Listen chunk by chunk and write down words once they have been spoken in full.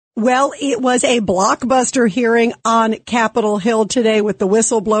Well, it was a blockbuster hearing on Capitol Hill today with the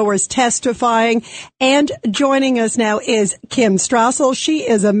whistleblowers testifying. And joining us now is Kim Strassel. She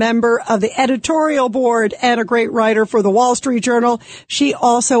is a member of the editorial board and a great writer for the Wall Street Journal. She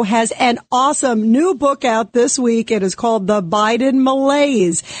also has an awesome new book out this week. It is called The Biden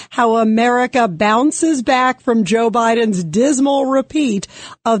Malaise, How America Bounces Back from Joe Biden's Dismal Repeat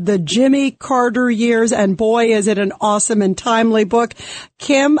of the Jimmy Carter Years. And boy, is it an awesome and timely book.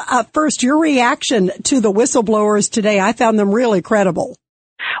 Kim, first, your reaction to the whistleblowers today. I found them really credible.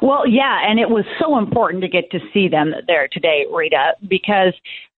 Well, yeah, and it was so important to get to see them there today, Rita, because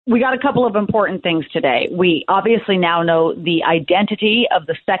we got a couple of important things today. We obviously now know the identity of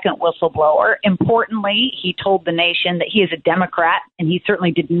the second whistleblower. Importantly, he told the nation that he is a Democrat, and he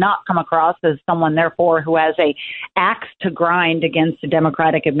certainly did not come across as someone, therefore, who has a axe to grind against the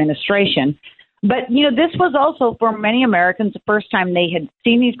Democratic administration. But, this was also for many Americans the first time they had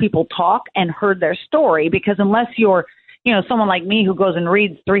seen these people talk and heard their story, because unless you're, someone like me who goes and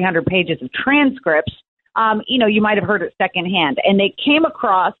reads 300 pages of transcripts, you might have heard it secondhand. And they came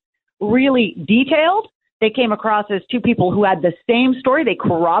across really detailed. They came across as two people who had the same story. They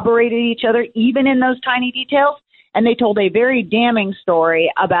corroborated each other, even in those tiny details. And they told a very damning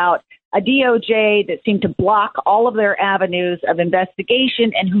story about a DOJ that seemed to block all of their avenues of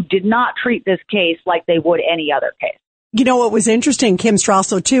investigation and who did not treat this case like they would any other case. What was interesting, Kim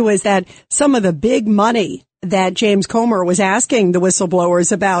Strassel, too, is that some of the big money that James Comer was asking the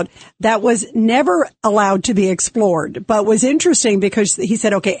whistleblowers about, that was never allowed to be explored, but was interesting because he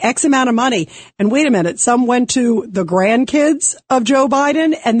said, okay, X amount of money. And wait a minute, some went to the grandkids of Joe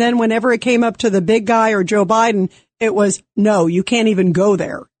Biden. And then whenever it came up to the big guy or Joe Biden, it was, no, you can't even go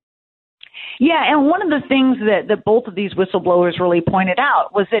there. Yeah, and one of the things that both of these whistleblowers really pointed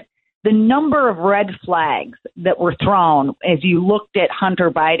out was that the number of red flags that were thrown as you looked at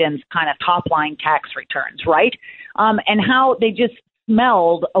Hunter Biden's kind of top-line tax returns, right? And how they just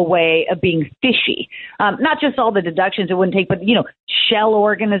smelled a way of being fishy. Not just all the deductions it wouldn't take, but, shell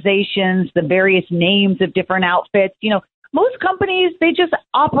organizations, the various names of different outfits, most companies, they just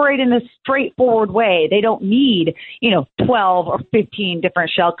operate in a straightforward way. They don't need, 12 or 15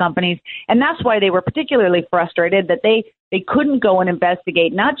 different shell companies. And that's why they were particularly frustrated that they couldn't go and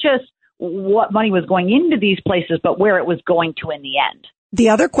investigate not just what money was going into these places, but where it was going to in the end. The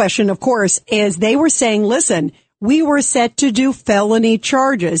other question, of course, is they were saying, listen, we were set to do felony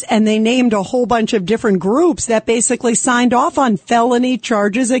charges, and they named a whole bunch of different groups that basically signed off on felony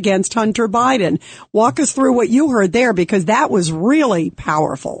charges against Hunter Biden. Walk us through what you heard there, because that was really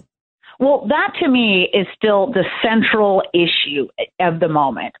powerful. Well, that to me is still the central issue of the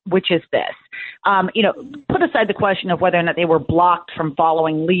moment, which is this. Put aside the question of whether or not they were blocked from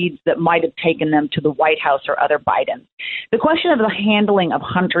following leads that might have taken them to the White House or other Bidens. The question of the handling of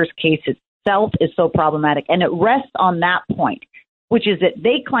Hunter's case itself is so problematic, and it rests on that point, which is that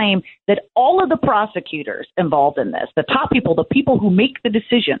they claim that all of the prosecutors involved in this, the top people, the people who make the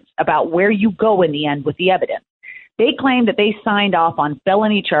decisions about where you go in the end with the evidence, they claim that they signed off on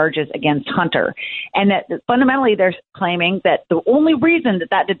felony charges against Hunter, and that fundamentally they're claiming that the only reason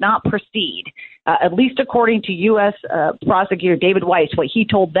that did not proceed, at least according to U.S. Prosecutor David Weiss, what he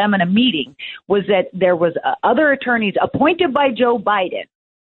told them in a meeting, was that there was other attorneys appointed by Joe Biden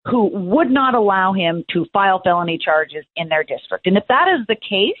who would not allow him to file felony charges in their district. And if that is the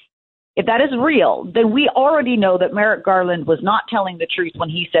case, if that is real, then we already know that Merrick Garland was not telling the truth when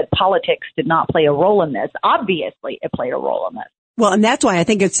he said politics did not play a role in this. Obviously, it played a role in this. Well, and that's why I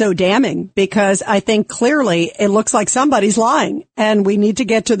think it's so damning, because I think clearly it looks like somebody's lying, and we need to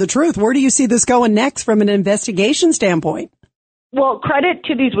get to the truth. Where do you see this going next from an investigation standpoint? Well, credit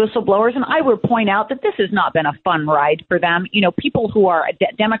to these whistleblowers, and I would point out that this has not been a fun ride for them. People who are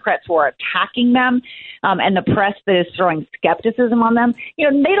Democrats who are attacking them, and the press that is throwing skepticism on them,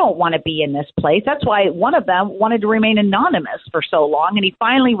 they don't want to be in this place. That's why one of them wanted to remain anonymous for so long, and he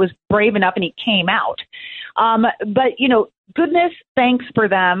finally was brave enough and he came out. But goodness, thanks for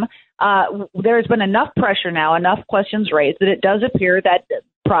them. There's been enough pressure now, enough questions raised, that it does appear that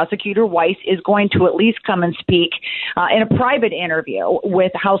Prosecutor Weiss is going to at least come and speak in a private interview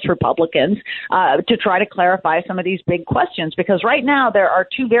with House Republicans to try to clarify some of these big questions, because right now there are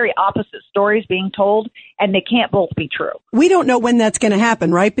two very opposite stories being told, and they can't both be true. We don't know when that's going to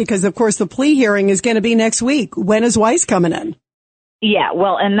happen, right? Because, of course, the plea hearing is going to be next week. When is Weiss coming in? Yeah,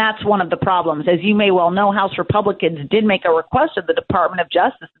 well, and that's one of the problems. As you may well know, House Republicans did make a request of the Department of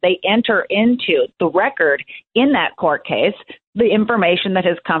Justice. They enter into the record in that court case the information that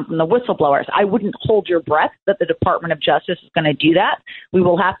has come from the whistleblowers. I wouldn't hold your breath that the Department of Justice is going to do that. We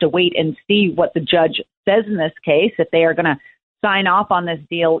will have to wait and see what the judge says in this case, if they are going to sign off on this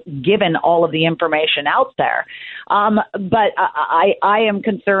deal, given all of the information out there. But I am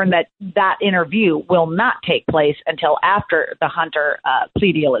concerned that interview will not take place until after the Hunter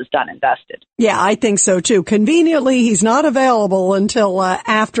plea deal is done and dusted. Yeah, I think so too. Conveniently, he's not available until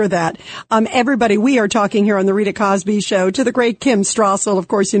after that. Everybody, we are talking here on the Rita Cosby Show to the great Kim Strassel. Of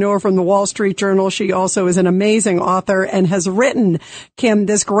course, you know her from the Wall Street Journal. She also is an amazing author and has written, Kim,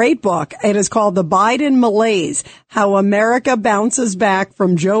 this great book. It is called The Biden Malaise: How America Bounces Back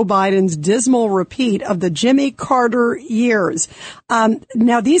from Joe Biden's Dismal Repeat of the Jimmy Carter Years.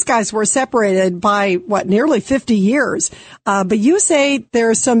 Now, these guys were separated by, nearly 50 years. But you say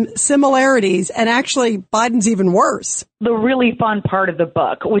there's some similarities, and actually Biden's even worse. The really fun part of the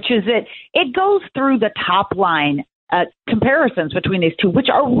book, which is that it goes through the top line comparisons between these two, which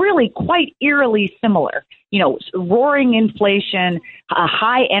are really quite eerily similar. Roaring inflation,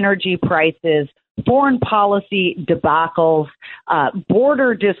 high energy prices, foreign policy debacles,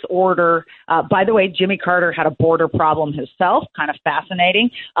 border disorder. By the way, Jimmy Carter had a border problem himself, kind of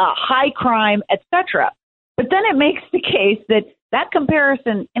fascinating, high crime, etc. But then it makes the case that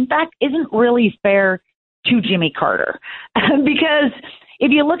comparison, in fact, isn't really fair to Jimmy Carter. Because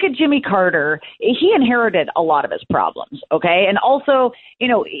if you look at Jimmy Carter, he inherited a lot of his problems, okay? And also,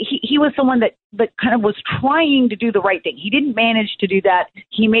 he was someone that kind of was trying to do the right thing. He didn't manage to do that.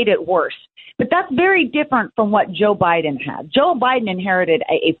 He made it worse. But that's very different from what Joe Biden had. Joe Biden inherited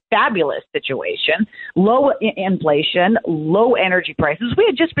a fabulous situation, low inflation, low energy prices. We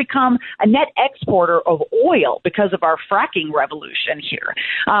had just become a net exporter of oil because of our fracking revolution here.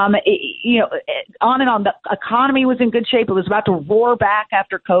 On and on. The economy was in good shape. It was about to roar back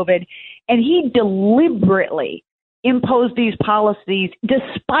after COVID. And he deliberately imposed these policies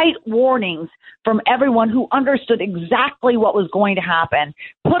despite warnings from everyone who understood exactly what was going to happen,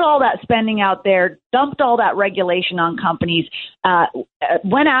 put all that spending out there, dumped all that regulation on companies,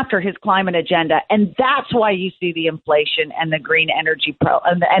 went after his climate agenda. And that's why you see the inflation and the green energy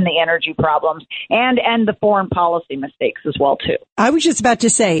and the energy problems and the foreign policy mistakes as well, too. I was just about to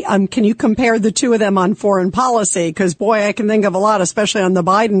say, can you compare the two of them on foreign policy? Because, boy, I can think of a lot, especially on the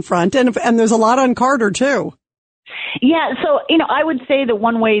Biden front. And there's a lot on Carter, too. Yeah, so, I would say the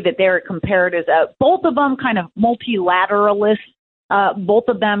one way that they're compared is both of them kind of multilateralists, both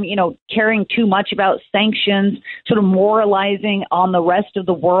of them, caring too much about sanctions, sort of moralizing on the rest of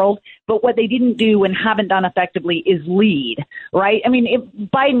the world. But what they didn't do and haven't done effectively is lead, right? I mean,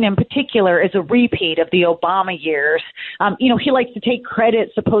 Biden in particular is a repeat of the Obama years. He likes to take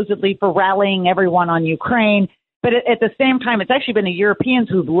credit supposedly for rallying everyone on Ukraine. But at the same time, it's actually been the Europeans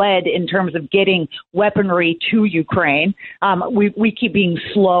who've led in terms of getting weaponry to Ukraine. We keep being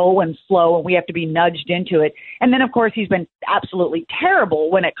slow, and we have to be nudged into it. And then, of course, he's been absolutely terrible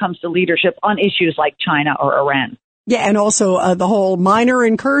when it comes to leadership on issues like China or Iran. Yeah, and also the whole minor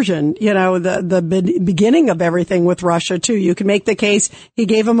incursion, the beginning of everything with Russia, too. You can make the case he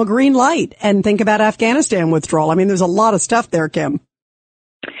gave him a green light, and think about Afghanistan withdrawal. I mean, there's a lot of stuff there, Kim.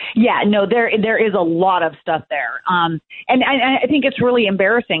 Yeah, no, there is a lot of stuff there. And I think it's really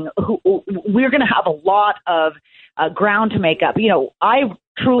embarrassing. We're going to have a lot of ground to make up. I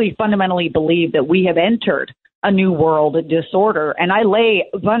truly fundamentally believe that we have entered a new world disorder, and I lay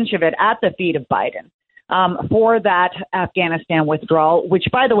a bunch of it at the feet of Biden for that Afghanistan withdrawal, which,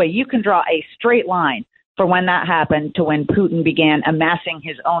 by the way, you can draw a straight line for when that happened to when Putin began amassing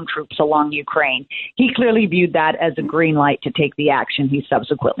his own troops along Ukraine. He clearly viewed that as a green light to take the action he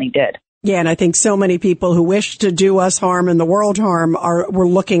subsequently did. Yeah, and I think so many people who wish to do us harm and the world harm were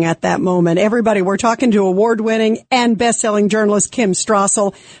looking at that moment. Everybody, we're talking to award-winning and best-selling journalist Kim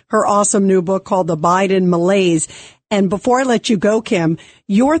Strassel, her awesome new book called The Biden Malaise. And before I let you go, Kim,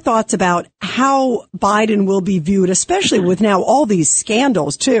 your thoughts about how Biden will be viewed, especially with now all these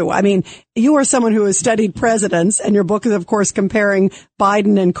scandals, too. I mean, you are someone who has studied presidents, and your book is, of course, comparing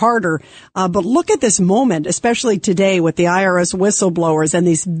Biden and Carter. But look at this moment, especially today with the IRS whistleblowers and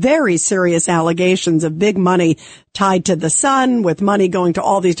these very serious allegations of big money tied to the son, with money going to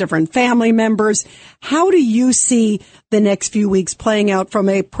all these different family members. How do you see the next few weeks playing out from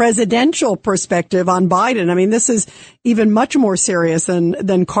a presidential perspective on Biden? I mean, this is even much more serious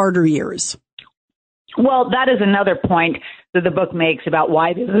than Carter years. Well, that is another point that the book makes about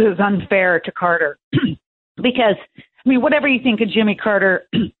why this is unfair to Carter. Because, I mean, whatever you think of Jimmy Carter,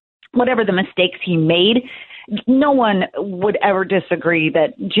 whatever the mistakes he made, no one would ever disagree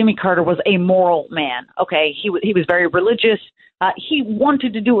that Jimmy Carter was a moral man. Okay, he was very religious. He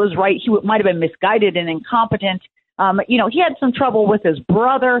wanted to do what was right. He might have been misguided and incompetent, He had some trouble with his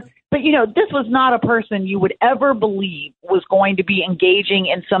brother, but, this was not a person you would ever believe was going to be engaging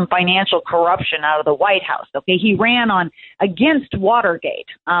in some financial corruption out of the White House. Okay. He ran against Watergate.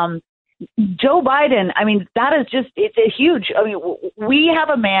 Joe Biden, that is it's a huge, we have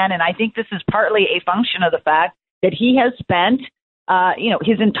a man, and I think this is partly a function of the fact that he has spent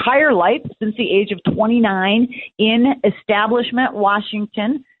his entire life since the age of 29 in establishment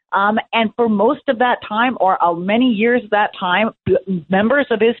Washington. And for most of that time, or many years of that time, members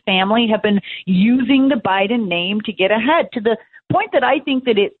of his family have been using the Biden name to get ahead, to the point that I think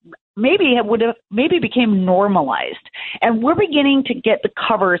that it maybe became normalized. And we're beginning to get the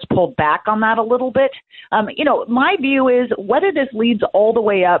covers pulled back on that a little bit. My view is whether this leads all the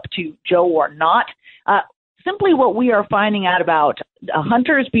way up to Joe or not, simply what we are finding out about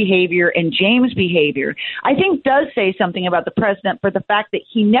Hunter's behavior and James' behavior, I think does say something about the president for the fact that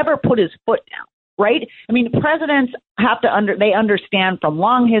he never put his foot down, right? Presidents they understand from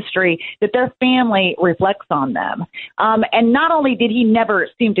long history that their family reflects on them. And not only did he never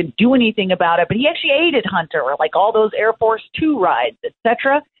seem to do anything about it, but he actually aided Hunter, like all those Air Force Two rides,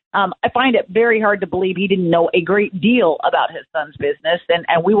 etc. I find it very hard to believe he didn't know a great deal about his son's business,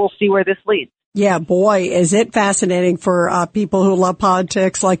 and we will see where this leads. Yeah, boy, is it fascinating for people who love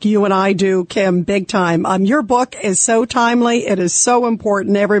politics like you and I do, Kim, big time. Your book is so timely. It is so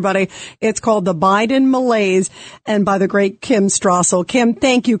important, everybody. It's called The Biden Malaise, and by the great Kim Strassel. Kim,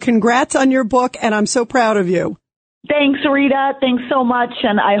 thank you. Congrats on your book, and I'm so proud of you. Thanks, Rita. Thanks so much,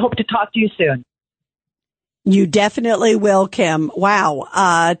 and I hope to talk to you soon. You definitely will, Kim.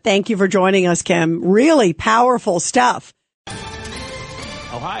 Wow. Thank you for joining us, Kim. Really powerful stuff.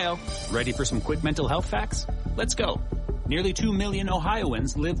 Ohio, ready for some quick mental health facts? Let's go. Nearly 2 million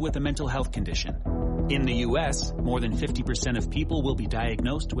Ohioans live with a mental health condition. In the U.S., more than 50% of people will be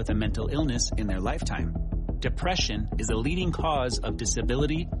diagnosed with a mental illness in their lifetime. Depression is a leading cause of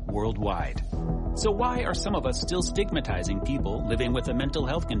disability worldwide. So why are some of us still stigmatizing people living with a mental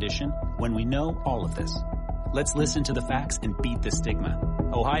health condition when we know all of this? Let's listen to the facts and beat the stigma.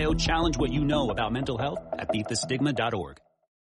 Ohio, challenge what you know about mental health at beatthestigma.org.